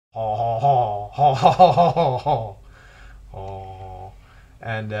Ho ho ho ho ho ho ho ho.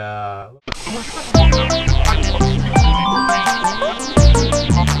 And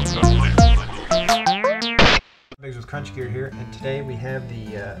Bigs with crunchgear here, and today we have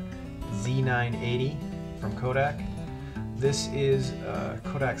the Z980 from Kodak. This is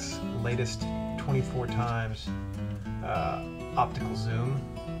Kodak's latest 24 times optical zoom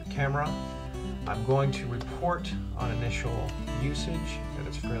camera. I'm going to report on initial usage that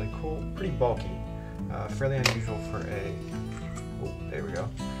it's fairly cool, pretty bulky, fairly unusual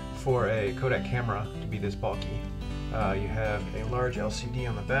for a Kodak camera to be this bulky. You have a large LCD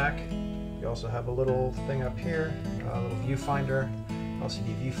on the back. You also have a little thing up here, a little viewfinder,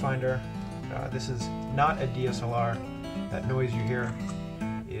 LCD viewfinder. This is not a DSLR. That noise you hear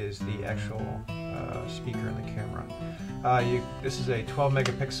is the actual speaker in the camera. This is a 12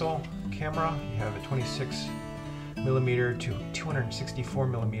 megapixel camera. You have a 26 millimeter to 264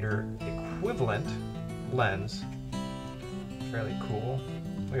 millimeter equivalent lens. Fairly cool.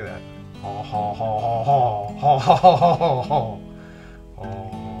 Look at that. Ha ha ha ha ha ha ha ha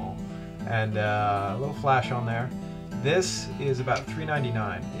ha. And a little flash on there. This is about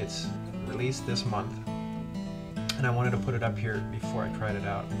 $3.99. It's released this month, and I wanted to put it up here before I tried it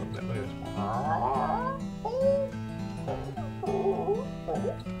out a little bit. Look at this.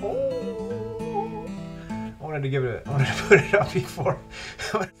 I wanted to put it up before.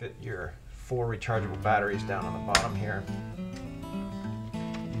 Fit your 4 rechargeable batteries down on the bottom here.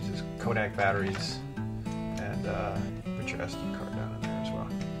 Uses Kodak batteries, and put your SD card down in there as well.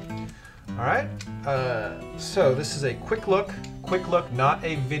 All right. So this is a quick look, not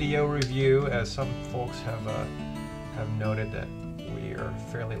a video review, as some folks have noted that we are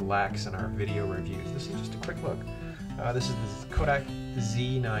fairly lax in our video reviews. This is just a quick look. This is the Kodak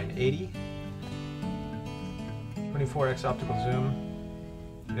Z980. 24x optical zoom.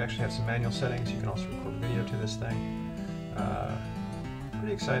 You actually have some manual settings. You can also record video to this thing.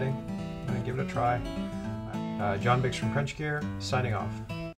 Pretty exciting. I'm going to give it a try. John Biggs from crunchgear, signing off.